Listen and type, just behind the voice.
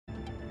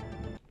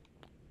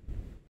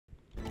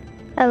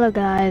Hello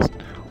guys,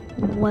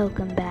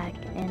 welcome back,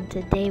 and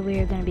today we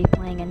are going to be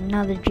playing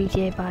another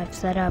GTA 5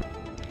 setup,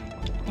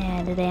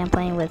 and today I'm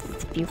playing with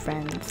a few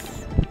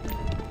friends.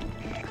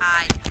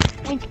 Hi.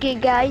 Once again,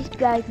 guys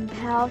and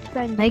pals,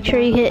 friends. Make sure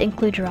you hit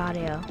include your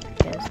audio.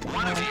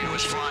 One of you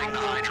is flying the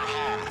Hydra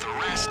home, the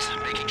rest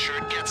making sure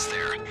it gets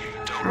there.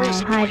 Don't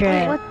risk Hydra.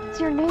 Wait, what's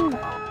your name?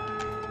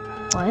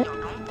 What?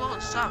 Don't blow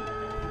us up.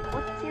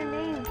 What's your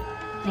name?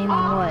 Name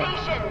on what?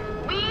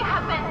 We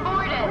have been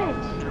boarded.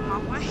 Twitch. Come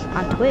on, wait.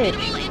 On Twitch.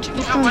 It's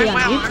going to be on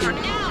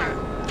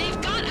YouTube.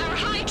 They've got our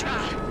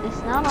Hydra.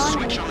 It's not on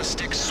switch here. on the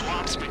stick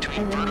swaps between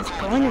And then it's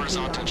vertical going and to be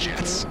on horizontal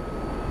jets. YouTube.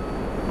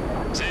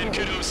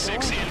 Zankudo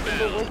 6 But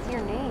inbound. what's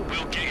your name?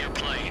 We'll get your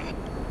plane.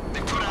 They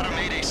put out a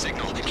mayday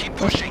signal and keep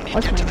pushing to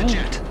What's get to my the name?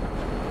 jet.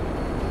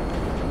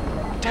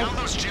 Down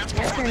those jets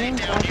What's before your they name,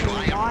 down you. so I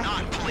I can am watch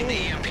not pulling the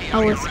it? EMP out Oh,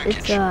 of your it's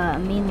wreckage.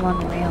 Mean One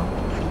Real.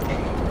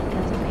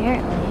 Because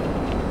apparently,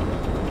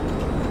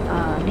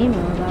 Mean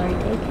One was already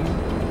taken.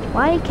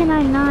 Why can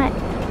I not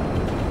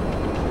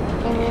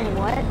And then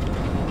what?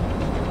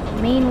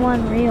 Mean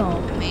One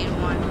Real? Made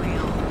one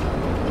real.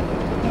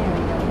 There we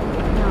go.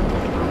 Now I'm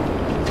just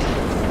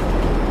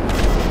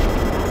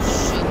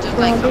Shoot, there's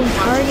Well, like I'm a being bunch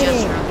of targeted.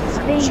 jets around I'm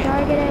the being ship.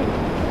 targeted.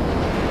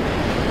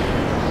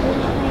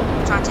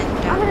 Try to take them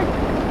I'm down. gonna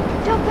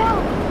jump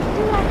out!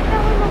 Dude, I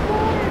fell in the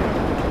water!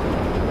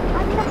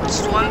 I'm not gonna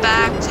Swim make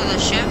back it. to the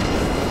ship.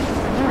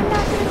 I'm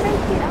not gonna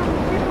make it. I'm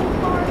really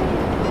far in.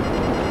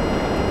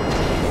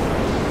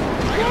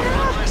 I got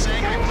one less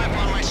angry blip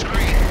on my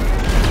screen.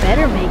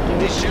 Better make it.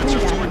 These jets are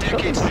Yeah, 4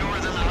 decades newer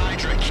than the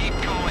Hydra. Keep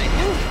going.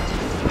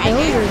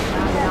 Failures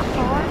not That enough.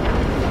 far?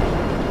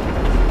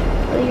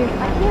 Failures I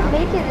not can't enough.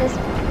 make it this.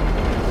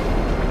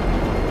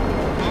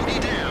 Bogey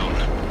down.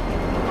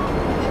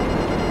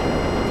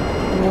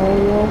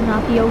 Whoa,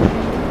 not the ocean.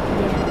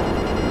 Yeah.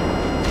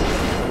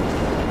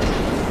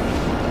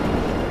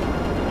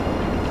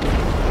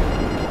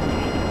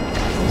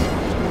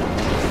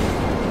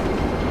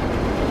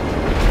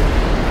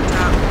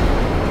 Drop.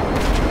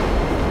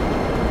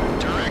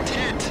 Direct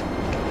hit.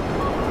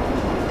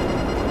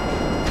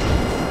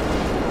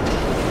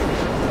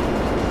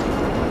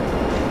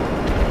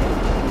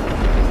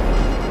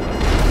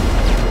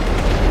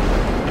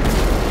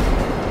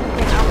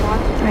 Okay, I'm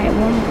watching. Alright,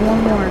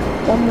 one more.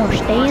 One more.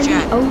 Stay in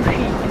Jet. the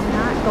ocean. Do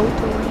not go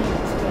to land.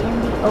 Stay in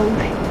the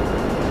ocean.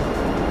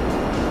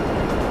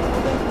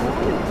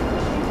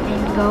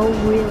 And go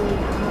really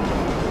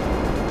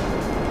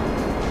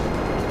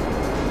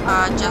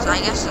high. Just, I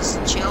guess just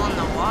chill in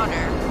the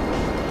water.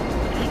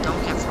 And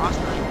don't get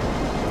frostbite.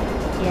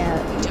 Yeah,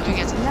 Until we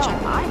get to the No,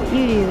 ship.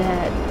 you do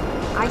that.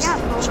 I got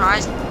home.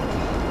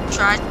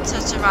 Try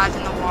to survive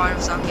in the water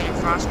without getting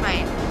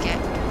frostbite. Get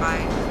by.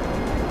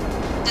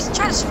 Just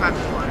try to survive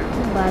in the water.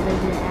 I'm glad they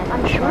didn't add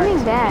I'm the sharks swimming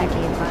in back.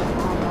 GTA 5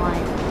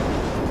 online.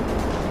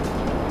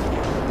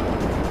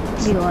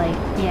 Be like,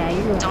 yeah,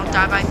 you're Don't like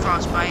die by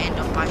frostbite and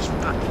don't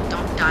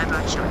die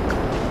by shark.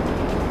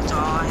 That's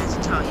all I have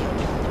to tell you.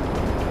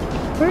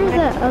 Where's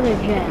that other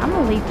jet? I'm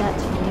gonna leave that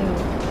to you.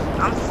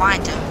 I'm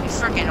flying to be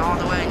freaking all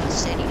the way in the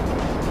city.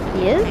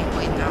 He is?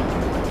 Wait, no.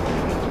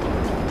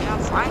 Yeah,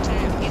 I'm flying to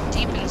him. He's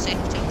deep in the city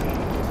too.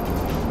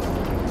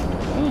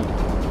 Dang.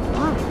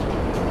 Why?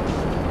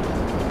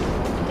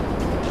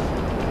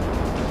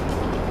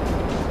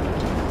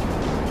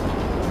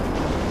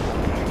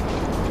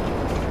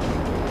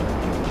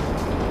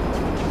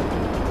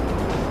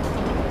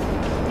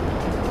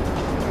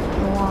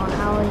 Well,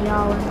 how are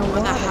y'all in the Where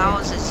water? the hell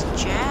is this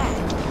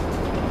jet?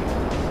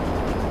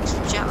 This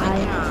jet like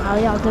in a... How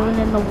y'all doing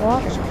in the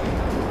water?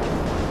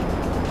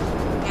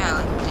 Yeah,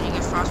 like, did you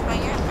get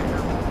frostbite yet? Or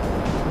no?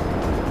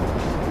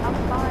 I'm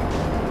fine.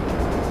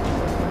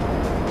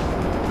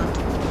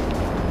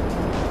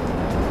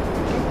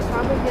 It's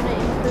probably gonna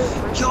improve.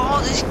 my- Yo,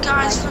 this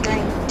guy's my fucking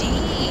strength.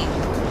 deep.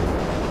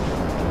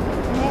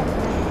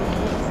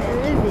 Where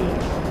is he?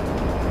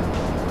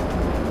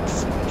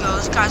 Yo,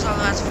 this guy's all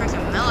the way at the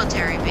freaking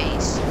military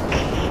base.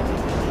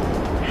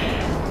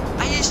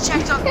 I just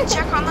check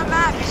on the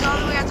map. He's all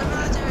the way at the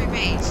military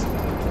base.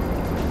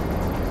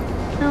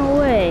 No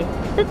way.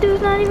 The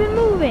dude's not even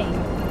moving.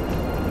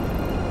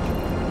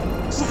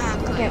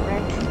 Exactly. Get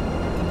wrecked.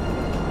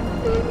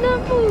 Dude's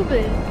not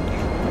moving.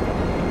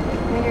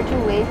 When you're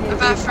too lazy I to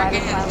bet do freaking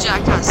private his jet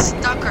got pilot,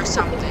 stuck or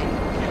something.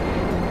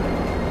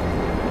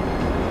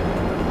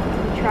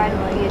 you try to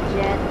be a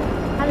jet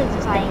How does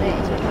this pilot thing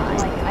and you're survive?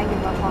 just like, I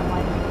give up on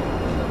life.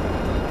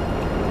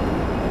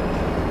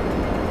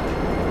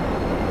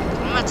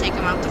 I'm gonna take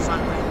him out the fun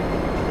way.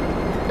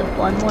 The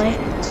fun way?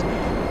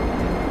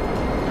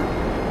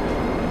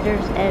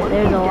 There's What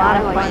if a you lot die,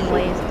 of like, fun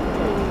ways.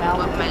 sitting With out?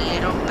 my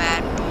little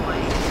bad boy.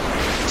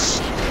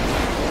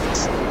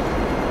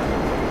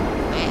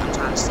 Wait, I'm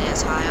trying to stay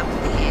as high up in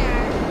the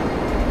air.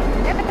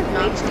 Never No,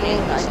 I'm makes just me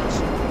kidding. like,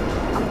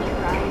 I'm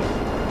trying to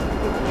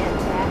get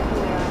back to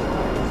where I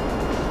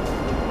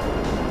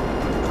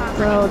was.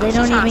 Bro, they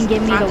don't even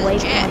give me the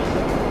waypoint jet. yet.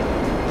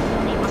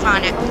 I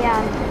found it. Oh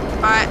yeah,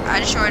 Alright, I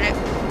destroyed it.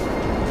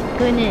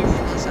 Goodness.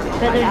 There's a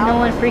Bet there's no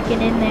one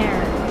freaking in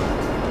there.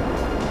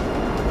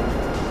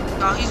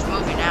 Oh, he's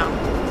moving now.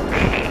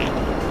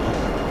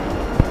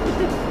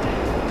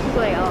 He's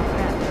like, oh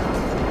crap.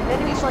 Then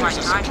he's He's like quite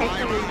high.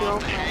 texting his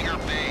girlfriend. Hangar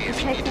bay He's if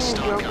you need texting to his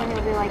stock girlfriend. up.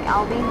 He'll be like,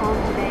 I'll be home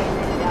today, and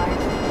then he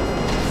dies.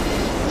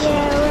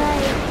 Yeah,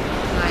 right.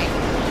 Like,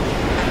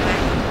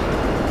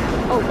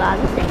 Oh god,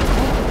 this thing's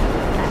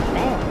not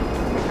bad.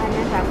 I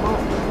guess I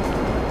won't.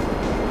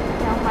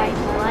 Tell my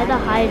Fly the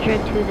Hydra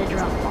to the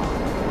drop off.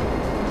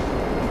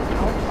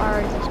 How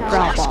far is this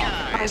drop off?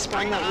 Guys,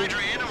 bring the Hydra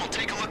in and we'll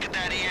take a look at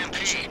that EMP.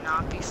 it should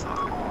not be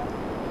far.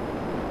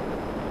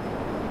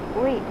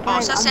 Wait, Oh,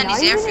 guys, it's at I'm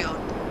Sandy's not even airfield.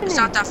 It's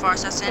not that far.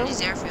 It's at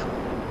Sandy's airfield.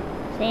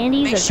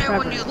 Sandy's Make or sure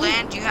when you Trevor's?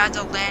 land, you have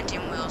the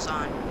landing wheels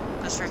on.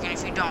 Because freaking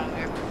if you don't,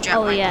 your jet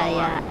Oh might yeah, blow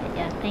up.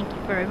 yeah. Thank you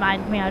for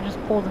reminding me. I just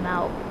pulled them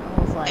out.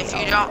 I was like, If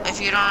you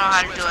don't know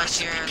how to do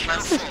it, your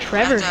left, This is you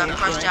Trevor's have to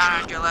press airfield.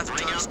 down on your left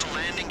Bring out joystick. the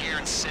landing gear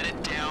and set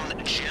it down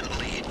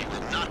gently. You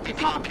will not be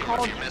It's not popular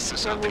called if you mess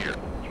this up here.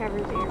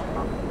 Trevor's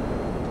airfield.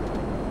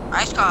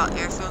 I just call it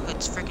airfield.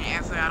 It's freaking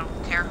airfield. I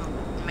don't care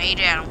who made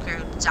it. I don't care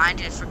who designed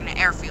it. It's freaking an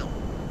airfield.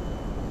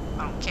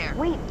 I don't care.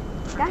 Wait,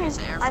 Freaking guys,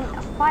 it's an I'm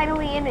airfield.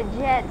 finally in a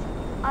jet.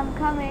 I'm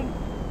coming.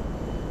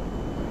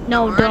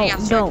 no, We're already at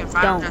don't. freaking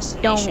Final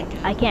Destination,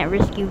 dude. I can't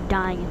risk you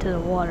dying into the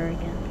water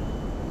again.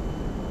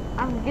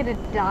 I'm gonna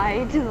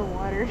die to the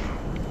water.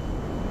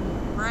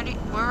 We're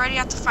already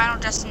at the final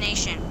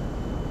destination.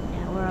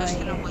 Yeah, we're We're just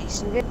already gonna here.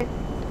 waste. You guys,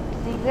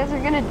 so you guys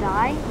are gonna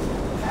die?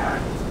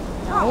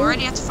 No, we're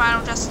already at the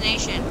final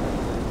destination.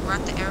 We're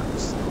at the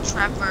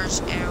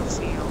Trevor's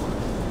airfield.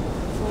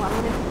 Well,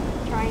 I'm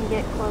gonna try and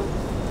get close.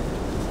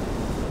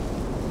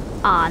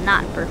 Ah,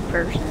 not first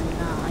person.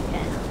 No,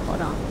 okay.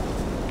 Hold on.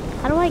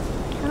 How do I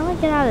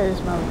get out of this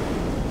mode?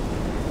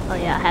 Oh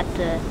yeah, I have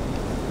to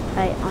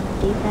fight on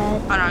the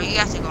D-pad. Oh no, you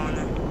have to go in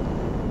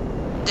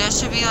there. There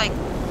should be like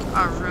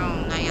a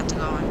room that you have to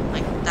go in,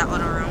 like that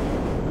little room.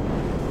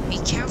 Be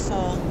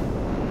careful.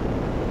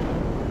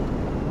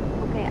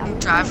 Okay, I'm just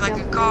Drive gonna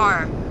like a jump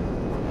car. in.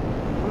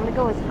 I'm gonna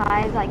go as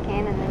high as I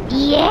can and then.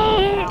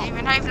 Yeah.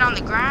 You're not even on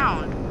the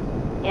ground.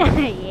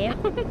 Yeah.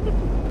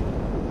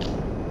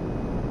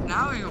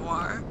 Now you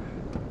are.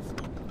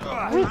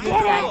 We This did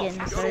guy it!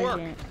 getting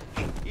insurgent.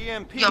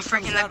 EMP Yo, freaking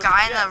comes the out of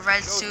guy in jet, the red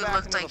goes suit back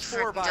looked into like the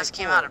freaking just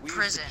came 4x4. out of We use the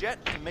prison.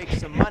 jet to make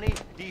some money,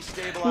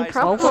 destabilize He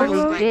probably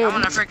the Like, did. I'm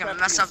gonna Prep freaking the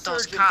mess up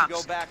those insurgent to cops.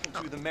 go back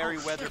into the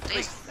Merryweather shit,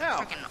 they fleet. Now,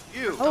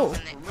 freaking- you, Oh.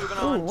 we're moving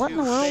Oh, on what to in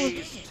the world was-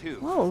 phase 2.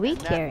 Whoa, we And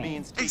that carrying.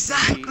 means taking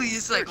Exactly, the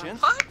it's like,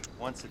 insurgent, what?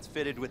 Once it's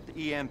fitted with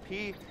the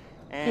EMP,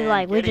 and He's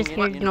like, we're getting just it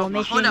here to in do a the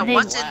mission. Hold on, Hey,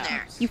 what's in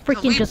there? You So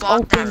freaking we just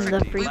bought that opened the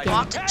We freaking.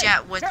 bought the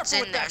jet, what's Careful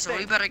in with there, that so we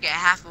thing. better get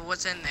half of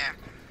what's in there.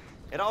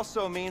 It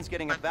also means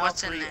getting a Like,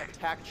 what's in Valkyrie there?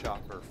 attack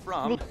chopper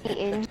from The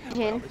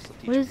engine.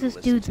 What is this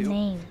dude's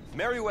name?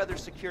 Merryweather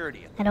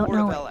Security at the I don't Port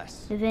of know. LS.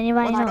 Does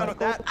anybody Once you're know? done with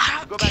that, I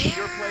don't go back to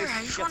your care. place,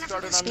 I just get wanna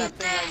started on skip that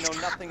thing I know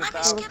this. nothing Let me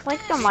about. skip Looks like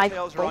this. the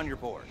Details are on Michael. your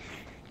board.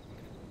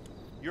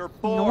 You're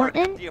bored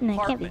Norton? at the No, it can't be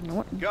apartment.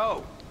 Norton.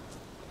 Go.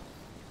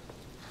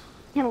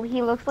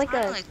 He looks like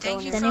Finally, a.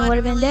 thank you Then for he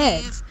would've letting been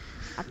me dead. leave.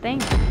 I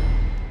think.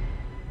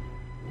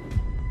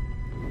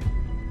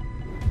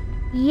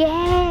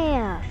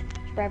 Yeah.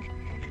 Trev.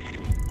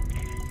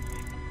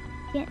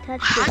 Can't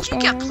touch How'd this. you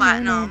get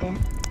platinum?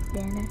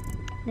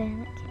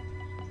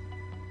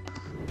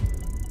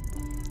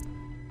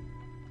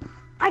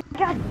 I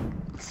got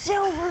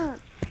silver.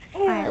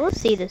 Alright, let's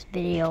see this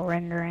video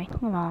rendering.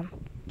 Hold on.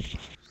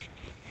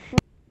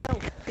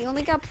 He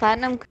only got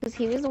platinum because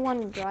he was the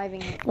one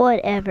driving it.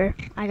 Whatever.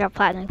 I got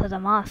platinum because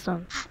I'm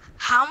awesome.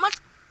 How much,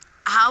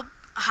 how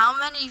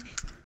many,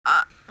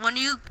 when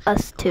you,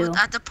 Us too.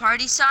 at the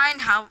party sign,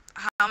 how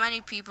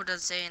many people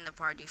does it say in the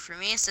party? For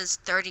me, it says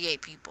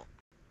 38 people.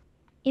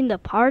 In the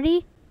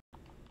party?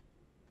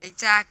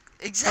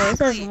 Exactly. Oh, it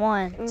says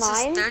one. It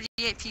says Mine?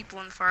 38 people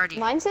in the party.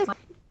 Mine says.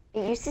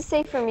 It used to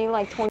say for me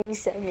like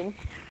 27.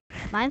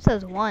 Mine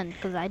says one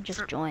because I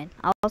just joined.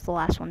 I was the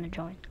last one to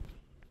join.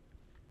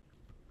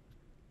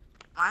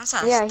 Mine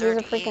says Yeah, he's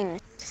a 38.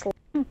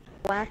 freaking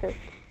slacker.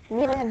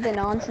 Me and I have been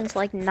on since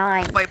like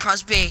 9. Wait,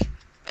 press B.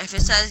 If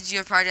it says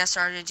your party has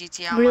started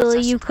GTA,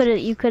 Really, you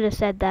could have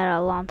said that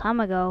a long time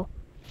ago.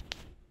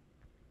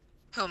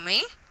 Who,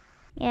 me?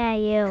 Yeah,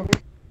 you.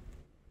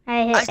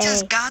 I hit I A.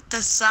 just got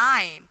the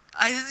sign.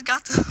 I just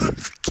got the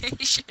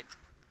notification.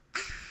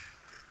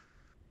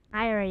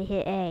 I already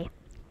hit A.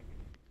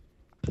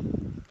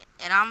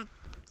 And I'm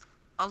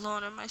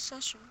alone in my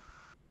session.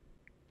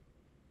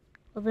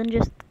 Well, then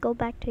just go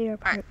back to your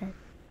Alright. apartment.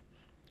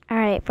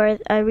 Alright,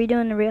 are we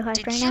doing the real heist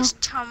Did right you now? just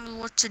tell me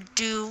what to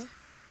do?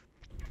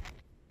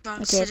 Young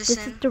Okay, if this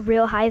citizen. is the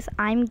real heist,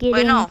 I'm getting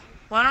Wait, no.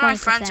 One of my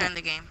friends 20%. are in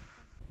the game.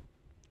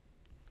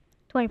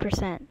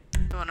 20%.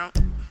 No, no.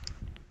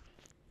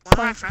 One of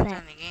my friends are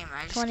in the game.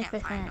 I just can't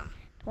 20%. find them.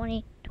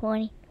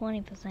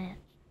 20%.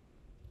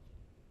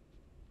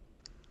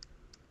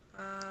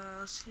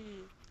 Let's see.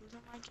 Who's in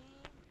my game?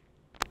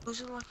 Who's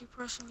the lucky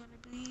person gonna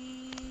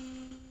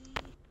be?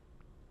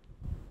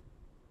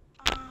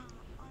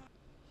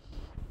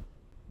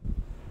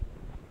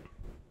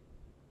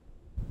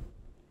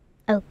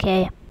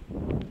 Okay.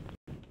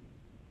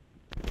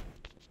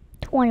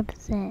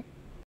 20%.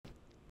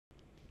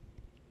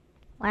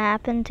 What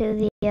happened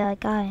to the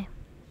guy?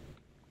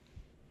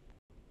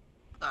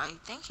 I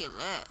think he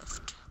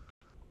left.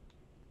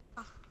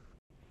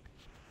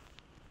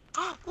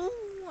 Oh,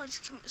 I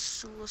just committed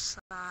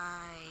suicide.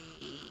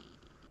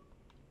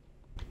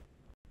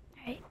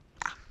 Alright.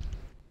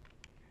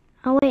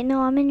 Oh wait,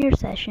 no, I'm in your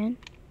session.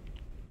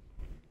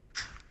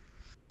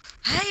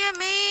 Hey,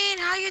 Amin,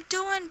 how you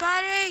doing,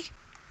 buddy?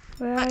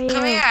 Where are you?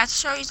 Come here, I have to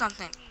show you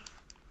something.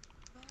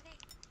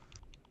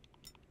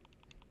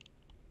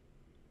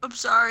 I'm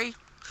sorry.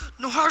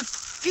 No hard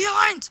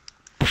feelings.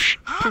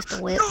 Huh? Just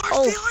a whip. No hard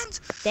Oh,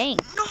 feelings. dang.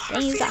 No hard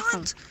Dang, you got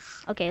some. feelings.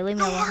 Okay, leave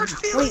me No alone. hard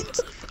feelings.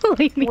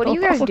 Leave me What are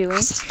you guys alone. doing?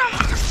 I said no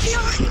hard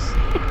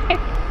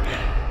feelings.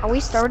 Are we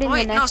starting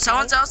Wait, the next no,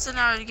 someone's fight? else in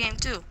our game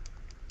too.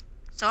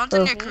 Someone's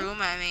in your crew,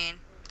 I mean.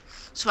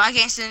 Swag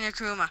gang's in your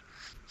crew,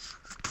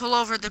 Pull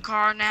over the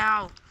car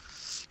now.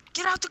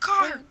 Get out the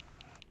car.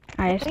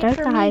 Alright, Wait start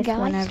for the me, heist guys.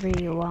 whenever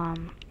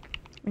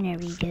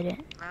you get it.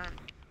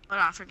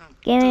 Hold on, freaking.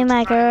 Give me my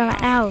dude's girl.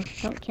 running. Ow,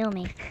 don't kill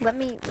me. Let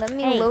me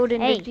Hey, load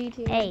into hey,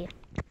 GTA. hey.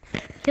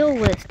 Kill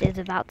list is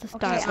about to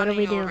start. Okay, What do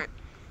we Running do? over it.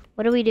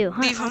 What do we do?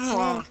 Huh? Leave him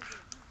alone.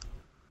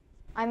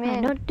 I'm Hey,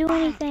 in. don't do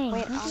anything.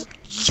 Wait,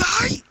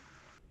 Yay!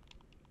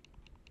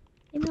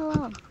 Leave me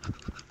alone.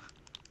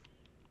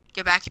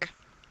 Get back here.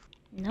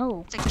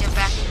 No. It's like, get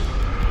back here.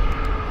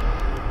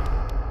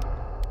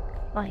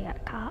 Oh, you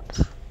got cops.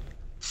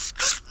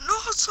 No,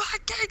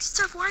 swag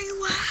gangster, why are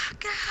you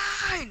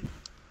hacking?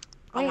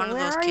 I'm Wait, one of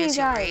where those are kids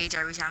you who guys? rage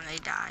every time they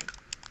die.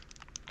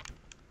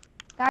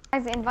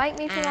 Guys, invite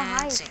me to the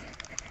And heist. sing.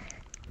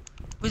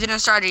 We didn't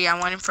start it yet.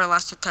 I'm waiting for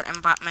Les to cut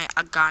and bought me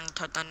a gun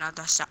to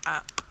another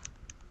setup.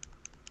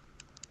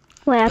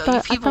 Wait, Yo,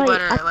 you people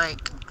better I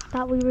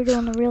thought we were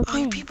doing the real Oh,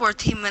 you thing. people are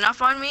teaming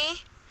up on me?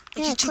 Like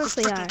Yeah, you of two could course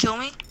we freaking are. kill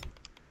me?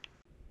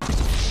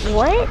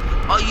 What?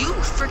 Oh, you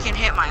freaking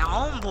hit my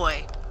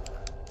homeboy.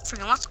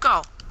 Freaking, let's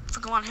go.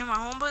 Freaking want to hit my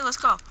homeboy? Let's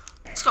go.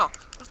 Let's go.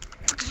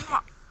 Freaking hit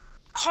my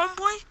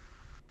homeboy?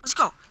 Let's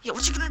go. Yeah,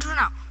 what you gonna do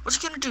now? What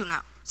you gonna do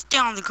now? Stay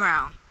on the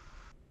ground.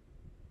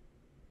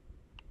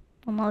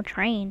 Well, no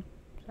train.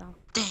 So.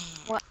 Damn.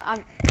 What?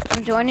 I'm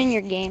joining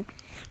your game.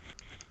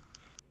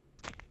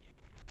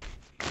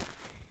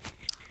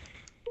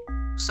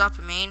 What's up,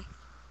 Amin?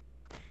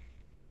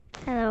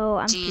 Hello,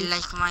 I'm Do you Pete.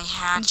 like my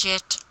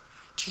hatchet?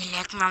 Do you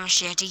like my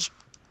machete?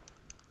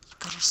 You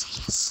better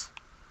say yes.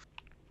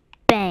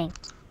 Bang.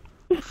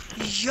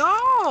 Yo,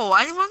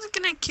 I wasn't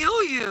gonna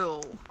kill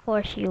you. Of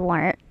course you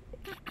weren't.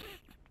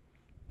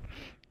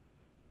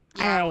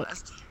 Yeah, Alright. I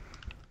was.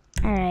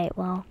 Alright,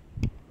 well.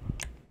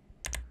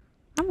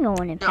 I'm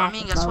going in Yo, I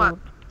mean, passive guess mode.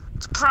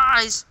 what?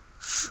 Surprise!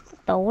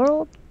 The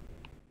world?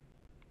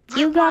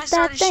 You Right when got I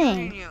started that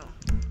thing. shooting you.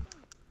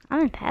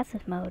 I'm in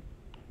passive mode.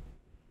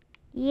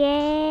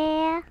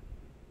 Yeah.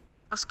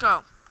 Let's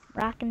go.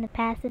 Rocking the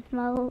passive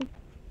mode.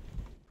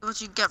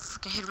 What you get for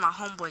freaking hitting my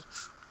homeboy?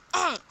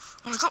 Oh,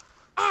 I'm gonna go.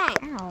 Oh,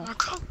 I'm Ow. gonna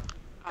go.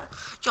 Oh.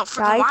 Yo, freaking,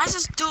 Guys? why is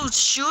this dude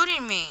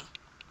shooting me?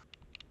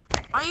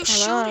 Why are you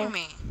Hello? shooting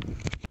me?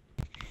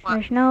 What?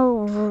 There's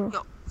no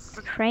Yo,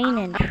 freaking, train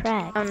in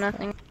track. Oh,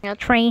 nothing.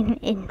 Train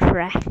in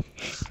track.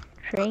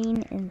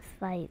 Train in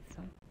sight.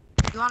 So.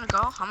 You wanna go?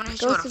 I'm gonna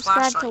hit you Go with a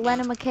subscribe to flashlight.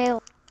 Lena dude.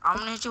 McHale. I'm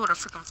gonna hit you with a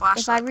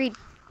freaking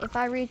If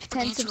I reach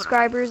 10 hit you with a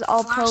subscribers,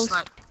 I'll post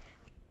flashlight.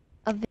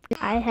 a video.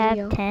 I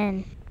have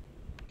 10.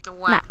 The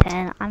what? Not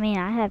 10. I mean,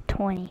 I have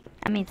 20.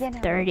 I mean, Get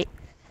out. 30.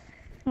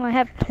 Well, I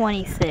have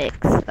 26,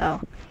 so.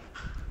 Well,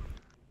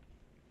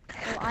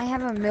 I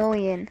have 1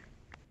 million.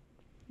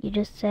 You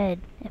just said,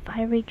 if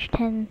I reach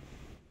 10.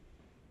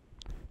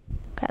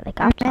 God, the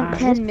I cops are meant on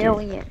 10 this dude.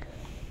 million.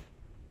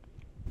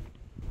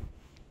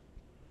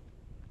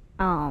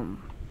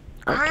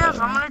 Hurry Okay. up,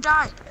 I'm gonna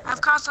die. I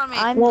have cops on me.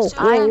 I'm Whoa, Soon.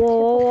 whoa,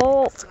 whoa, whoa,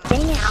 whoa.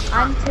 Dang Get it. out the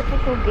car. I'm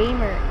typical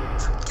gamer.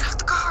 Get out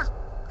the car.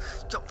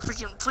 Yo,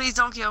 freaking, please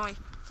don't kill me.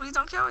 Please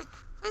don't kill me.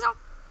 Please don't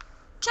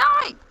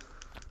kill me.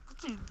 What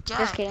can you get?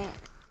 Just kidding.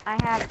 I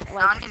have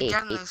Now I like need to 8.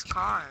 get in this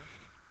car.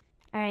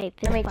 Alright,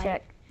 Let me fist fight.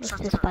 check. Let's Shut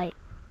fist up. fight.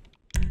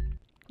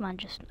 Come on,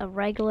 just a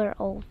regular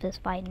old fist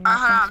fight. Hold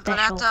on, Nothing but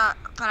I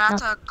have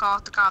special. to, call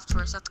the cops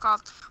first. I have to call.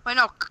 Wait,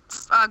 no,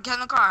 get in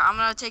the car. I'm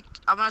gonna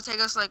take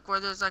us like where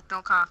there's like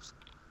no cops.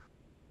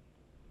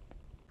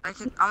 I'm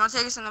gonna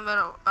take us in the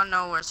middle of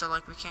nowhere so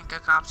like we can't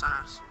get cops on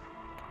us.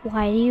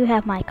 Why do you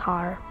have my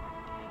car?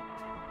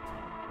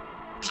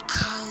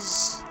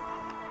 Because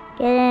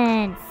Get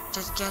in.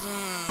 just get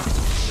in.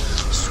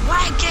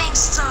 Swag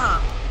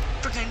gangsta.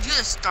 Freaking, you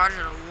just started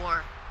a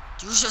war.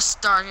 You just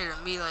started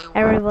a melee war.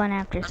 Everyone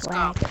after Let's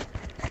swag. go.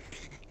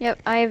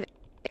 Yep, I have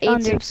 8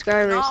 Thunder.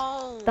 subscribers.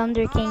 No.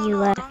 Thunder King, no, you no,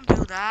 left. Don't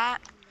do that.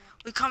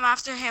 We come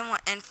after him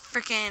and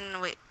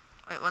freaking wait,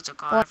 what's it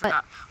called? I What?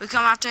 forgot. We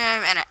come after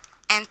him and an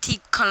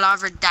antique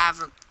caliber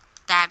dagger.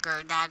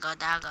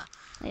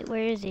 Wait,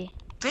 where is he?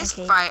 Fist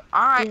Okay, fight.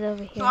 All right. He's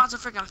over He here. wants a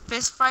freaking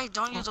fist fight.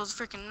 Don't use those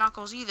freaking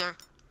knuckles either.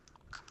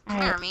 Come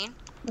Alright. here, Mean.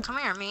 Come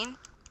here, Mean.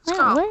 Let's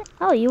Wait, go. what?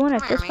 Oh, you want a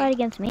Come here, fist fight me.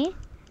 against me?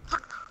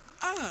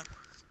 Oh,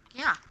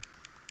 yeah.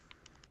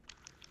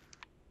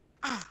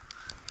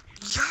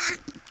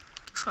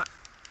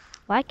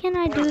 Why can't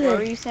I do What were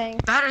this? you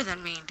saying? Better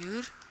than me,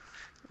 dude.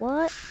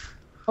 What?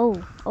 Oh,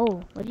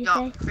 what'd you Yo,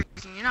 say?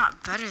 freaking, you're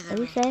not better than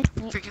What'd you me.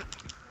 say?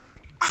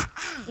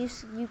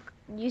 Freaking,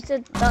 You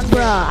said thunder.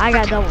 Bruh, I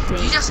got double you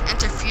teamed. just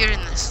interfered in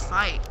this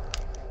fight.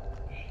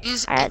 You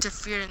just I-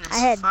 interfered in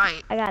this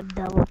fight. I got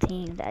double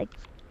teamed.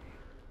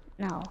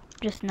 No,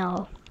 just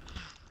no.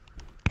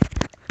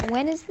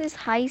 When is this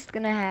heist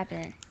gonna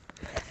happen?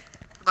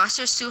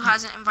 Buster Sue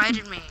hasn't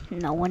invited me.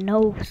 No one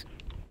knows.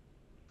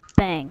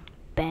 Bang,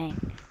 bang.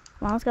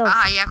 Come on, let's go.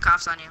 Ah, you have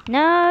cops on you.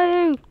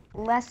 No!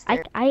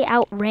 Lester. I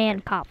outran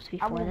cops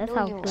before. will That's do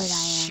how you. good I am.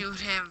 Shoot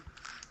him.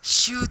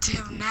 Shoot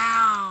him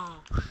now.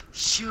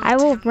 Shoot I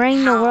will him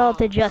bring now. the world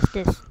to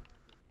justice.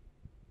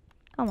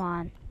 Come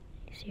on.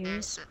 You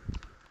serious?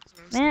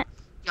 Seriously. Man,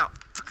 Yo,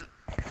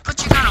 freaking, put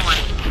your gun away.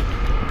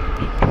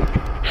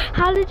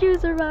 how did you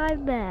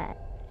survive that?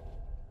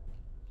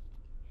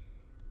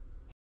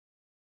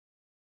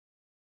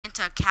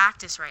 Into a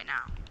cactus right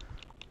now.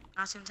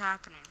 Nothing's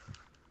happening.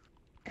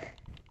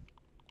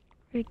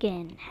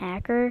 Freaking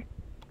hacker.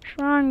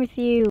 What's wrong with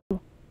you?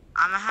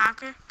 I'm a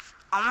hacker.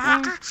 I'm a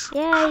hacker.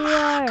 Yeah, I'm you a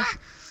are.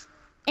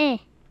 hacker.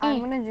 I'm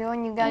gonna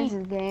join you guys'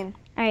 game.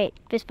 Alright,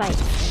 fist fight.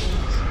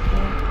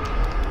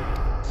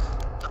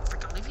 Yo,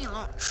 freaking leave me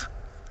alone.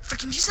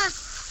 Freaking you said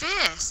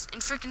fist.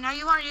 And freaking now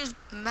you want to use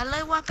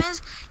melee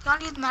weapons? You want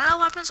to use melee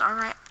weapons?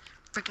 Alright.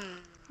 Freaking.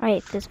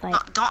 Alright, fist fight.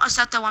 Don't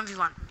accept the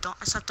 1v1. Don't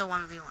accept the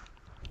 1v1.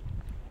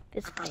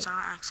 Fist That's fight.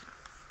 not an accident.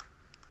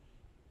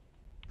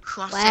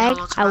 Who wants to say Swag,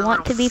 hello to I my want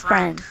little to be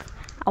friend? friends.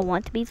 I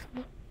want to be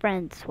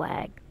friends,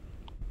 Swag.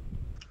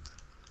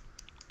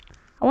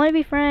 I want to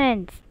be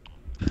friends.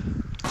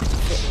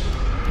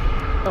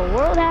 The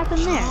world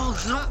happened there. Yo,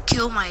 you don't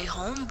kill my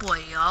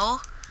homeboy, yo.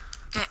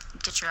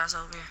 Get your ass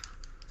over here.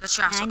 Get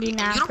your ass over here. And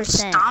you don't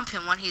 99%. stomp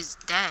him when he's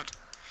dead.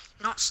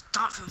 You don't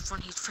stomp him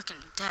when he's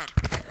freaking dead.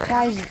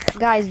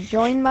 Guys,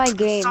 join my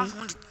game. Stomp him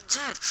when he's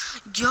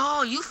dead.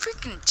 Yo, you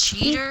freaking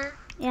cheater.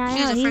 Yeah, I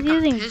Use know. a He's freaking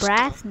using pistol.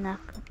 brass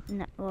knuckle.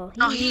 No, well,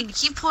 No, he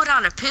he pulled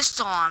out a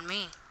pistol on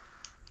me.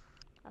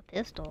 a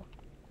pistol.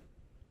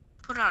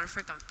 Put out a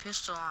freaking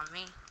pistol on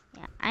me.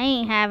 Yeah, I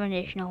ain't having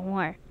this no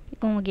more. You're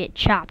gonna get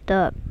chopped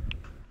up.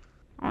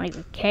 I don't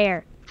even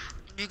care.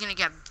 And you're gonna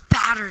get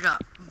battered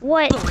up.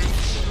 What? Boy.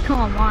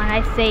 Come on,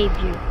 I saved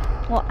you.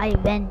 Well, I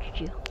avenged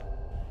you.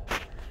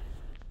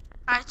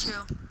 Alright, too.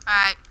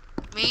 Alright.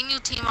 Me and you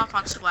team up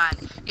on Swag.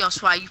 Yo,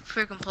 Swag, you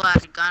freaking pull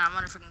out a gun. I'm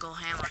gonna freaking go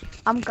ham on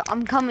you.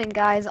 I'm coming,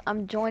 guys.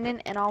 I'm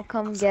joining, and I'll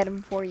come get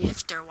him for you.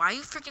 Hifter, why are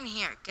you freaking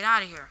here? Get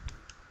out of here.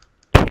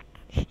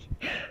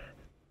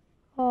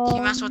 Oh,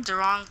 You mess with the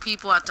wrong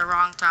people at the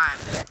wrong time.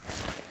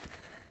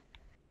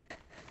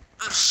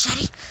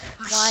 Machete?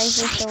 Why is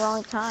this the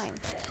wrong time?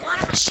 You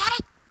want a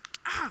machete?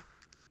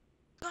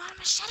 You want a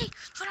machete?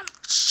 You want a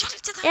machete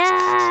to the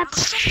Yeah.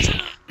 machete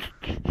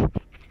to the...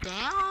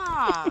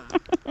 Damn.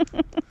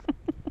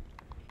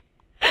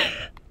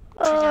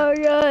 oh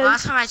god.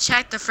 Last time I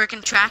checked, the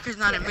freaking tracker's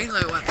not a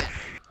melee weapon.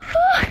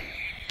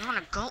 You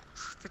wanna go?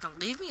 Freaking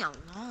leave me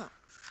alone.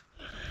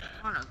 You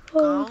wanna go?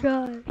 Oh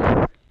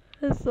god.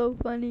 That's so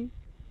funny.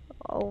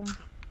 Oh.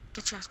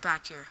 Get your ass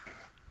back here.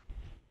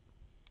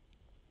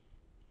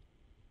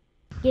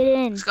 Get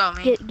in. Let's go,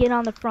 man. Get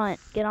on the front.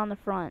 Get on the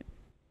front.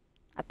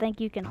 I think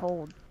you can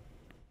hold.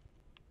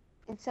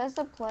 It says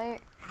the player.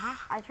 Huh?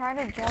 I tried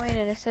to join,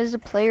 and it says the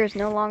player is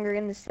no longer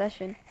in the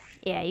session.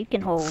 Yeah, you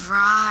can hold.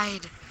 Ride.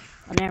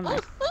 Oh, never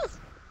mind.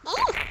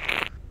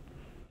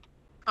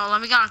 Oh,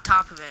 let me get on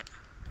top of it.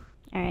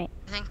 Alright.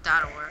 I think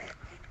that'll work.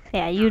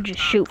 Yeah, you just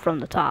shoot from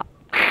the top.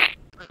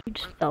 Wait, You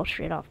just wait. fell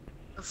straight off.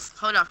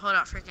 Hold up,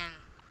 freaking.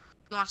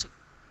 You want to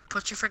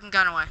put your freaking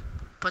gun away?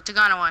 Put the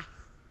gun away.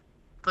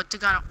 Put the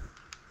gun.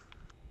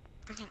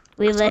 Freaking.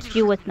 We I told left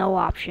you with freaking- no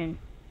option.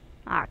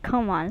 Ah,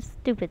 come on.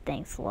 Stupid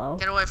thing, slow.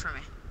 Get away from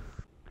me.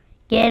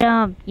 Get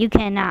him. You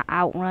cannot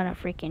outrun a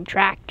freaking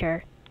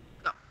tractor.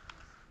 No.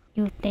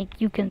 You think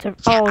you can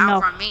survive? Can't Oh no.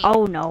 outrun me.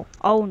 Oh no.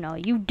 Oh no.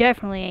 You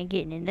definitely ain't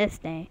getting in this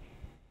thing.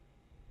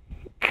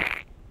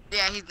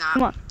 Yeah, he's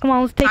not. Come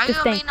on, let's take How this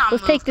you thing. mean not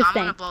Let's move? take this I'm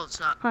thing. gonna blow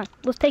this up. Huh,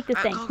 let's take this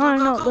Alright, thing. go, Oh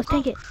go, no, go, let's go,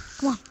 take go. it.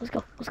 Come on, let's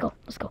go. Let's go.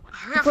 Let's go.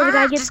 Hurry up, Before the guy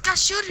hurry up. gets- This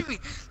guy's shooting me.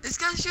 This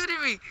guy's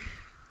shooting me.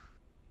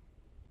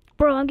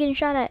 Bro, I'm getting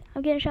shot at.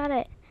 I'm getting shot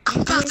at. Going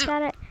I'm getting passive.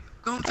 shot at.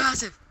 Going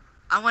passive.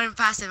 I want him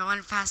passive. I want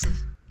him passive.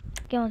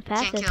 Going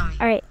passive. kill me.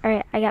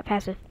 Alright, I got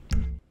passive.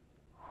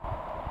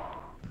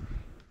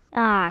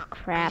 Ah, Are you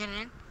crap. getting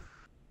in?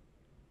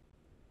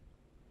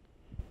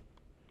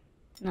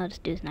 No, this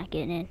dude's not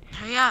getting in.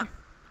 Hurry up.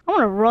 I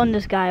want to run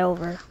this guy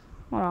over.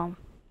 Hold on.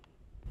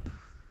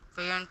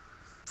 But you're in.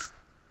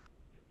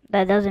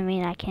 That doesn't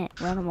mean I can't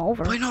run him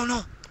over. Wait, no.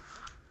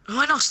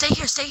 No, stay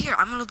here, stay here.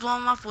 I'm gonna blow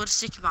him up with a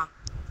sticky bomb.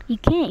 You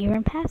can't. You're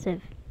in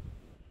passive.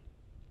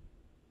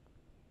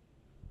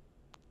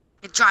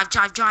 Yeah,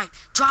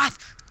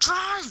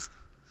 drive.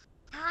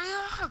 Hurry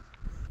up.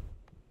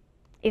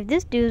 If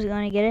this dude's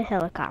gonna get a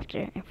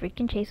helicopter and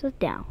freaking chase us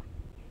down.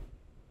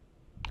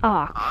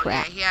 Oh, Oh,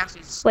 crap. yeah, he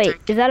actually. Wait,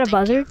 is that a thinking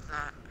buzzard? of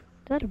that.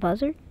 Is that a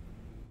buzzard?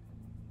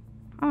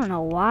 I don't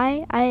know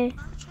why. I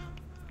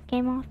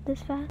came off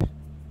this fast?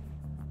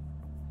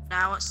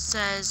 Now it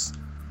says.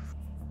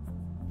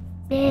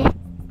 Yeah.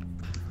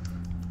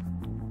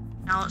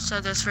 Now it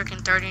said there's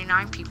freaking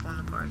 39 people in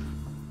the party.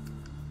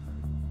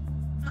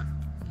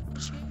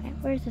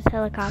 Where's this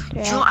helicopter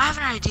Yo, at? I have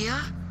an idea.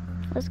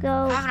 Let's go.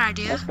 I have an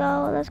idea. Let's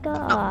go. Let's go.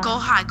 No, go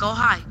high, go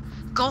high.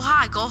 Go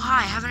high, go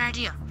high. I have an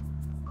idea.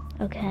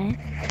 Okay.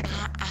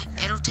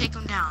 It'll take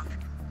him down.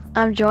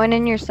 I'm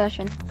joining your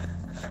session.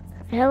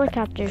 The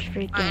helicopter's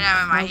freaking. Oh,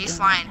 never mind. He's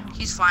smoking right flying.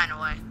 He's flying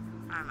away.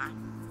 Never mind.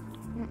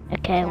 now.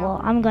 Okay, well,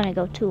 I'm gonna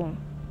go to him.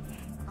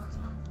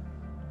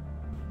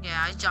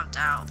 Yeah, I jumped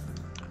out.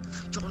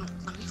 Yo, let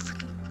me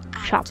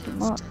freaking Chop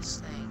him up.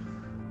 this thing.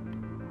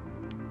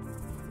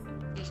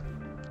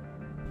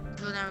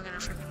 He was never gonna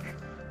freaking.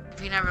 If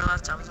he never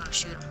left, I was gonna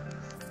shoot him.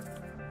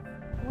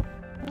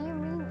 What do you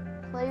mean?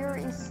 Player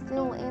is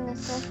still in the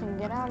session.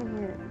 Get out of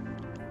here.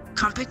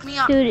 Come pick me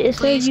up. Dude, it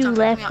Please says you come pick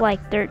me left up.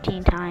 like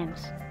 13 times.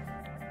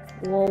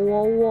 Whoa,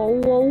 whoa, whoa,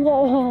 whoa,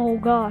 whoa,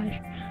 gosh.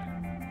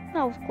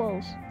 That was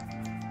close.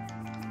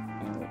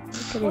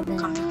 It could have What do you been.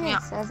 Come pick mean me it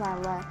up. says I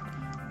left?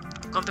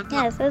 Come pick me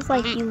Yeah, up. it says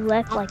like Come you pick-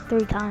 left oh, like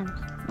 3 times.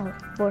 No,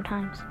 4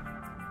 times.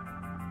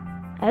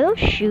 Are those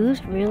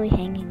shoes really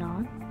hanging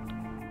on?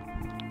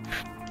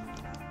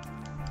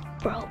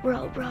 Bro.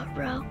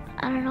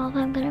 I don't know if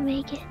I'm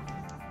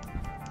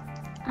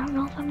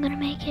gonna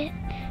make it.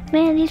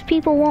 Man, these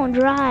people won't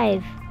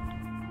drive.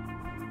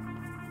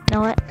 You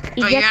know what? Oh,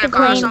 you're Eject gonna the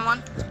call plane.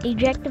 someone?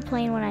 Eject the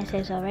plane when I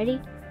say so. Ready?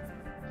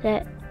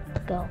 Set.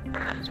 Go.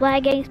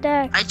 Swag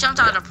gangster. I jumped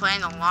out of the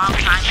plane a long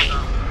time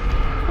ago.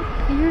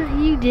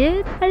 You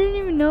did? I didn't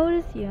even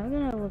notice you. I'm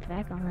gonna look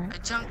back on that. I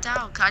jumped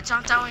out. I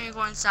jumped out when you were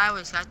going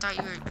sideways. I thought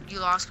you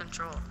lost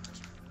control.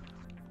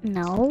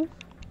 No.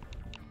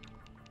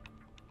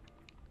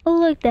 Oh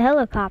look, the It's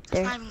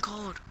helicopter. not even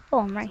cold. Oh,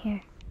 I'm right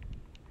here.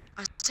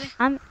 What's it?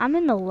 I'm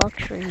in the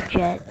luxury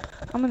jet.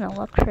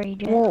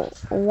 Well,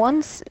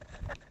 once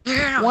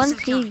No, once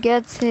he's gonna he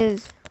gets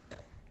his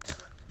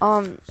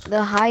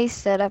the heist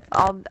set up,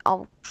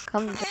 I'll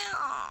come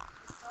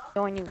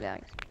join you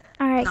guys.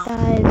 Alright No.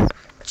 guys,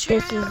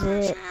 kill this is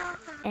it.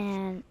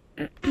 And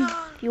if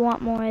you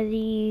want more of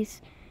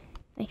these,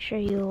 make sure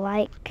you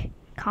like,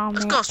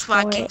 comment, go,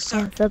 swag or- gangster.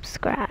 and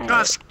subscribe. You don't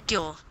have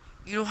skill.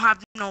 You don't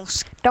have no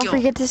skill. Don't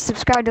forget to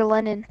subscribe to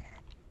Lennon.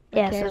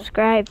 Yeah, Okay.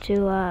 subscribe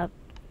to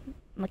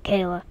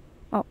Michaela.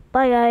 Oh,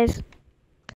 bye guys.